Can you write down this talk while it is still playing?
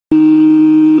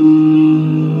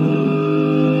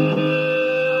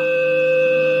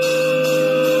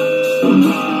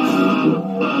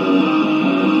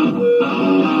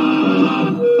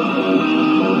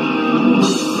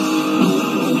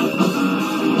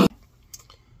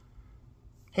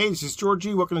Hey, this is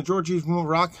Georgie. Welcome to Georgie's Room of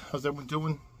Rock. How's everyone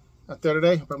doing out there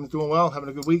today? Hope everyone's doing well, having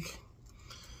a good week,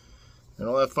 and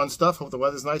all that fun stuff. Hope the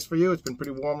weather's nice for you. It's been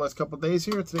pretty warm last couple of days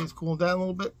here. Today's cooling down a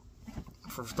little bit.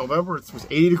 For November, it was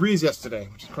 80 degrees yesterday,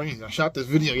 which is crazy. I shot this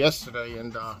video yesterday,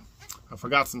 and I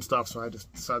forgot some stuff, so I just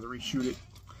decided to reshoot it.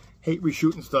 Hate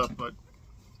reshooting stuff, but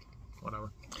whatever.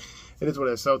 It is what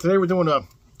it is. So today we're doing a...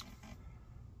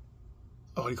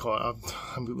 what do you call it?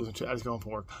 I'm losing track. I was going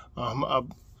for work. A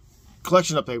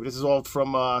collection update. This is all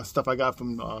from stuff I got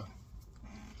from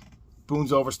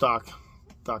Boones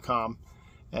Overstock.com,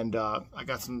 and I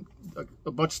got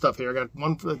a bunch of stuff here. I got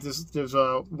one. There's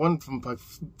one from like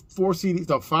 5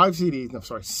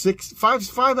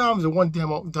 albums and one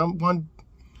demo, one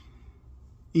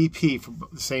EP from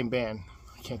the same band.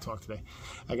 I can't talk today.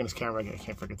 I got this camera. I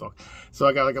can't freaking talk. So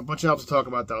I got like a bunch of albums to talk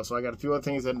about though. So I got a few other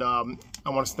things, and I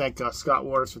want to thank Scott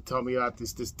Waters for telling me about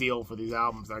this deal for these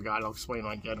albums that I got. I'll explain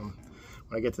when I get them.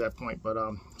 When I get to that point, but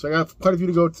so I got quite a few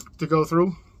to go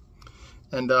through,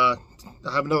 and I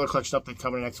have another collection update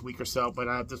coming next week or so. But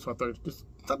I have this one. Just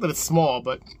not that it's small,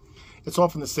 but it's all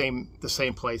from the same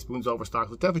place, Boones Overstock.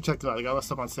 So definitely check them out. They got a lot of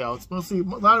stuff on sale. It's mostly a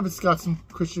lot of it's got some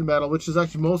Christian metal, which is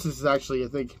actually most of this is actually I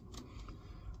think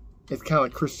it's kind of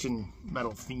like Christian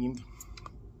metal themed,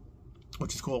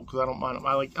 which is cool because I don't mind.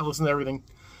 I listen to everything.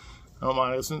 I don't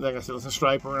mind. Like I said, listen to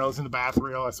Striper, and I listen to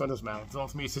Bathory, all that stuff. It doesn't matter. So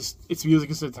for me, it's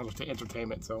music, it's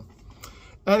entertainment. So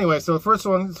anyway, so the first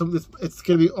one, it's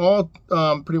going to be all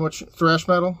pretty much thrash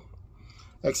metal,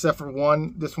 except for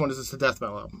one. This one is just a death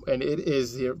metal album, and it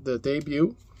is the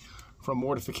debut from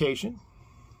Mortification.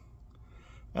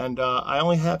 And I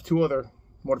only have 2 other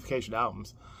Mortification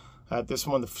albums. I have this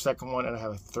one, the second one, and I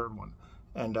have a third one.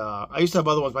 And I used to have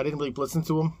other ones, but I didn't really listen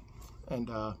to them. And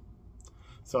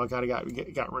so I got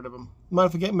rid of them.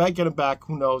 Might get them back,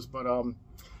 who knows? But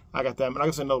I got them, and I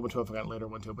guess another one too. I forgot later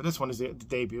one too. But this one is the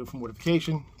debut from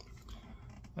Mortification,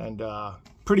 and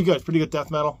pretty good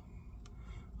death metal.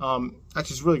 Actually,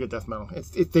 it's really good death metal.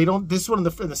 They don't. This one in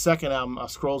the second album,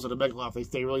 Scrolls of the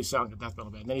Megaloth, they really sound like a death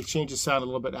metal band. Then he changed his sound a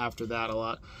little bit after that, a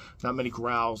lot. Not many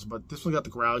growls, but this one got the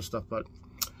growly stuff. But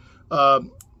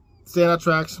standout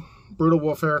tracks: Brutal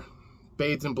Warfare,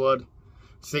 Bathed in Blood,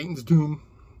 Satan's Doom,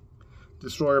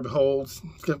 Destroyer Beholds.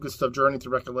 It's got good stuff. Journey to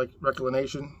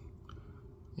Reclination.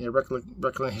 Yeah,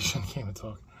 Reclination. Can't even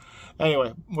talk.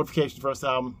 Anyway, Mortification, first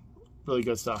album. Really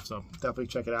good stuff, so definitely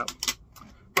check it out.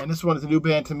 And this one is a new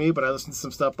band to me, but I listened to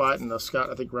some stuff by it, and Scott,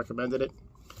 I think, recommended it.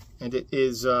 And it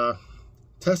is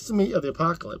Testimony of the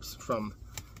Apocalypse from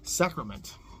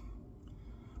Sacrament.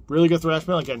 Really good thrash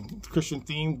metal. Again, Christian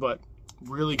themed, but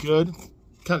really good.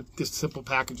 Kind of just simple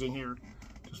packaging here.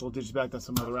 Just a little digits back on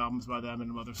some other albums by them and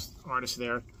some other artists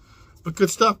there. But good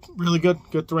stuff. Really good.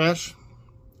 Good thrash.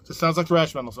 Just sounds like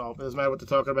thrash metal, so it doesn't matter what they're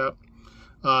talking about.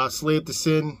 Slave to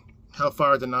Sin,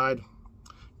 Hellfire Denied.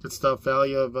 Good stuff.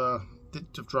 Valley of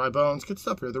Dry Bones. Good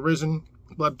stuff here. The Risen,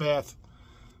 Bloodbath.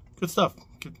 Good stuff.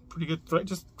 Pretty good.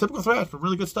 Just typical thrash, but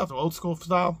really good stuff. Old school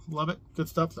style. Love it. Good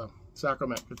stuff, though.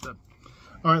 Sacrament. Good stuff.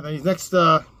 All right, these next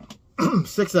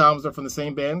 6 albums are from the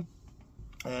same band.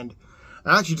 And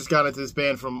I actually just got into this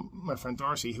band from my friend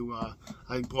Darcy, who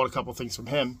I bought a couple things from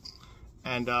him,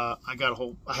 and I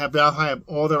have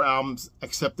all their albums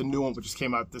except the new one, which just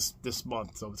came out this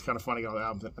month. So it's kind of funny, all the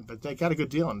albums, but they got a good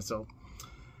deal on it. So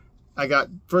I got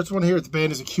first one here. The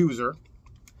band is Accuser,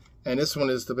 and this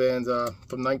one is the band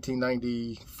from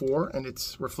 1994, and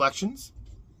it's Reflections.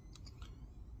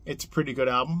 It's a pretty good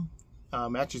album.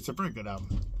 Actually, it's a pretty good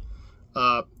album.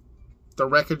 The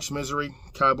Wreckage, Misery,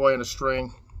 Cowboy on a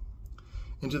String,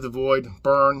 Into the Void,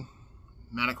 Burn,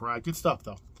 Manic Ride. Good stuff,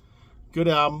 though. Good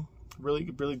album. Really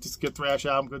just good thrash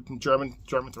album. Good German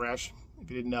thrash, if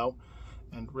you didn't know.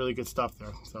 And really good stuff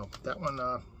there. So that one,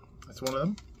 that's one of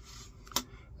them.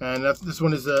 And this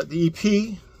one is the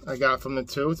EP I got from the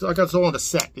 2. I got it all in a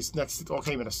set. It all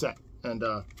came in a set. And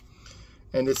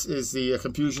this is the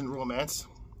Confusion Romance.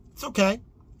 It's okay.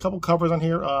 A couple covers on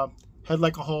here. Head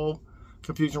Like a Hole,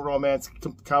 Confusion Romance,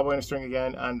 Cowboy on a String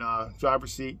again, and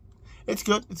Driver's Seat. It's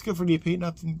good. It's good for an EP.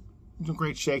 Nothing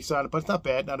great shakes on it, but it's not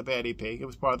bad. Not a bad EP. It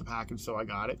was part of the package, so I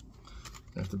got it.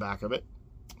 There's the back of it.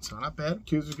 So not bad.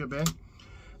 Accuser's a good band.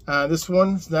 This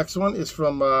next one is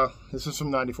from, this is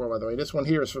from 94, by the way. This one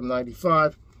here is from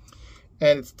 95,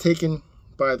 and it's Taken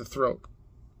by the Throat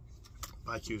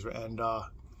by Accuser. And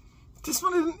this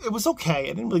one, it was okay.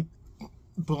 It didn't really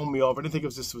boom me over. I didn't think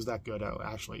it was that good,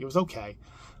 actually. It was okay.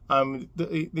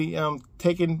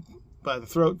 Taken by the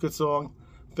Throat, good song.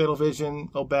 Fatal Vision,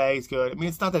 Obey is good. I mean,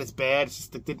 it's not that it's bad. It's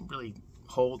just it didn't really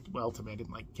hold well to me. I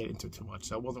didn't like get into it too much.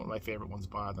 So it wasn't one of my favorite ones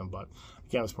by them. But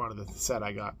again, it was part of the set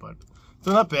I got. But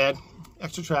so not bad.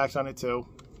 Extra tracks on it too.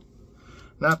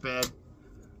 Not bad.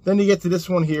 Then you get to this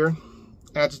one here,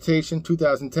 Agitation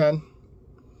 2010.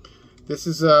 This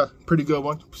is a pretty good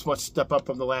one. It's much step up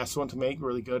from the last one to make.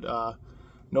 Really good.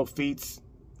 No Feats,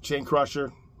 Chain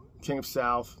Crusher, King of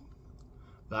South,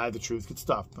 The Eye of the Truth. Good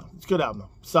stuff. It's a good album, though.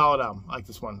 Solid album. I like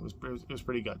this one. It was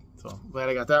pretty good. So glad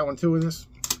I got that one too with this.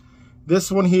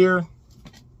 This one here,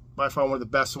 by far one of the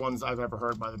best ones I've ever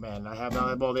heard by the band. I have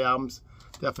not all the albums.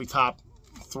 Definitely top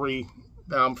 3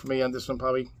 album for me on this one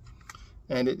probably.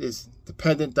 And it is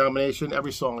Dependent Domination.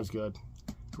 Every song is good.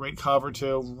 Great cover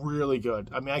too. Really good.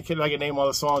 I mean, I can name all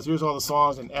the songs. Here's all the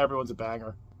songs, and everyone's a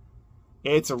banger.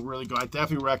 It's a really good. I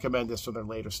definitely recommend this for their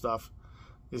later stuff.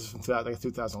 This is from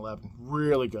 2011.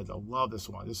 Really good though. Love this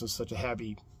one. This is such a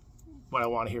heavy, what I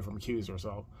want to hear from Accuser.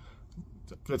 So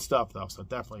good stuff though. So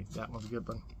definitely that one's a good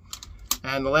one.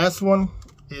 And the last one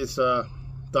is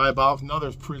Diabolic.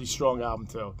 Another pretty strong album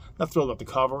too. Not thrilled about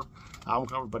the album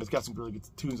cover, but it's got some really good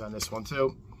tunes on this one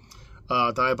too.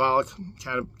 Diabolic,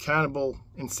 Cannibal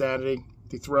Insanity,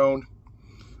 Dethroned,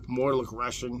 Mortal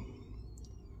Aggression,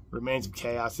 Remains of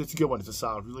Chaos. It's a good one. It's a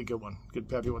solid, really good one. Good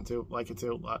heavy one too. Like it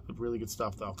too. A lot of really good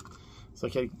stuff though. So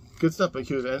okay, good stuff by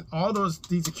Accuser. And all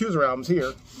these Accuser albums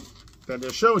here that I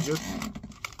showed you,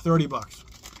 $30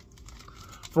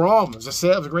 for all of them. It was a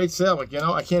sale. It was a great sale. Like, you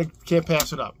know, I can't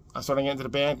pass it up. I started getting into the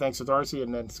band thanks to Darcy,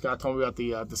 and then Scott told me about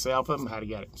the sale for them. How to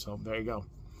get it. So there you go.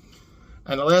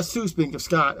 And the last two, speaking of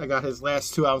Scott, I got his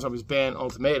last 2 albums of his band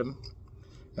Ultimatum,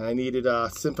 and I needed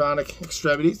Symphonic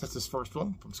Extremities. That's his first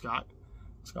one from Scott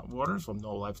Waters from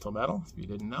No Life Till Metal. If you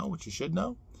didn't know, which you should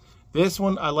know. This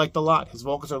one I liked a lot. His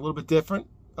vocals are a little bit different,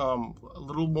 a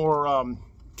little more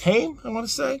tame, I want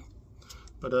to say.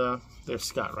 But there's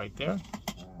Scott right there.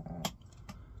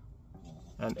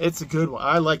 And it's a good one.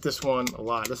 I like this one a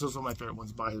lot. This was one of my favorite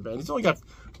ones by his band. He's only got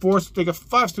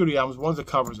 5 studio albums. One's a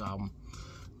covers album.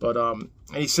 But, and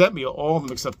he sent me all of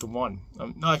them except the one.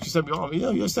 No, actually sent me all of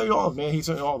them. You sent me all of them, man. He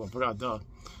sent me all of them. Forgot, duh.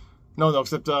 No,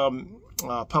 except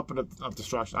Puppet of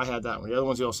Destruction. I had that one. The other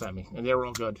ones he all sent me. And they were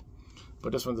all good.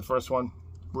 But this one's the first one.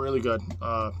 Really good.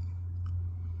 The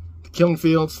Killing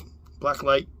Fields, Black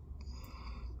Light,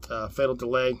 Fatal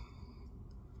Delay,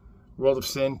 World of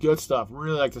Sin. Good stuff.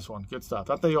 Really like this one. Good stuff.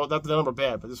 Not the number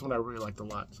bad, but this one I really liked a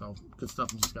lot. So, good stuff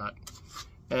from Scott.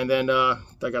 And then I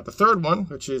got the third one,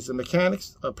 which is The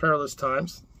Mechanics of Perilous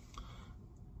Times.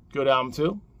 Good album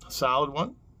too. A solid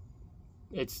one.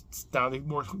 It's sounding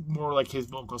more like his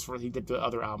vocals for he did the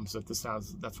other albums. That's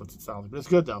what it sounds like. But it's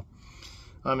good though.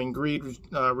 I mean, Greed,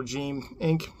 Regime,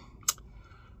 Inc.,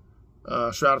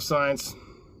 Shroud of Science.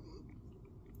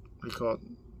 What do you call it?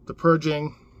 The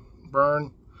Purging,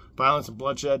 Burn, Violence and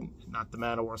Bloodshed. Not the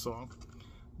Manowar song.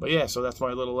 But yeah, so that's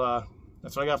my little.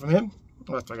 That's what I got from him.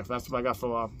 That's what I got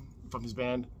from his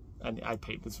band, and I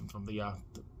paid this one from the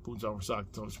Boones Overstock,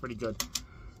 so it's pretty good.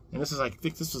 And this is like, I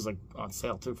think this was like on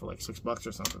sale too for like $6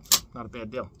 or something, so not a bad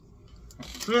deal.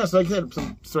 So yeah, so like I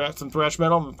said, some thrash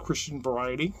metal, Christian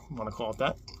variety, you want to call it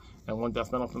that, and one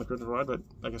death metal from the Christian variety. But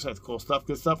like I said, it's cool stuff,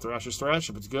 good stuff. Thrash is thrash.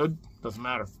 If it's good, doesn't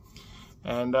matter.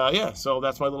 And yeah, so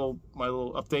that's my little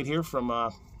update here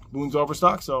from Boones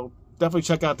Overstock. So definitely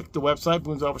check out the website,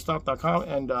 boonesoverstock.com,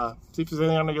 and see if there's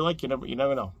anything on there you like. You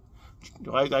never know.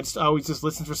 I always just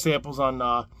listen for samples on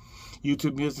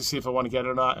YouTube Music to see if I want to get it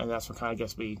or not, and that's what kind of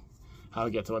gets me how I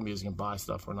get to my music and buy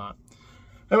stuff or not.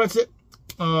 And that's it.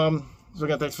 So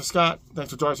again, thanks for Scott.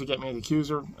 Thanks for Darcy getting me the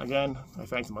Accuser. Again, I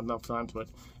thanked him enough times, but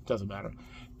it doesn't matter.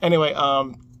 Anyway,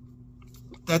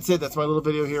 that's it. That's my little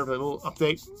video here, a little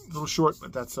update, a little short,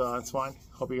 but that's fine.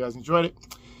 Hope you guys enjoyed it.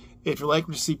 If you like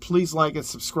what you see, please like and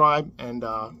subscribe, and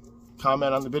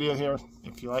comment on the video here.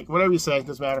 If you like, whatever you say, it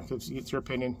doesn't matter, because it's your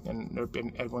opinion, and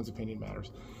everyone's opinion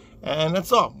matters. And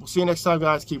that's all. We'll see you next time,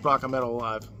 guys. Keep rock and metal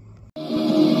alive.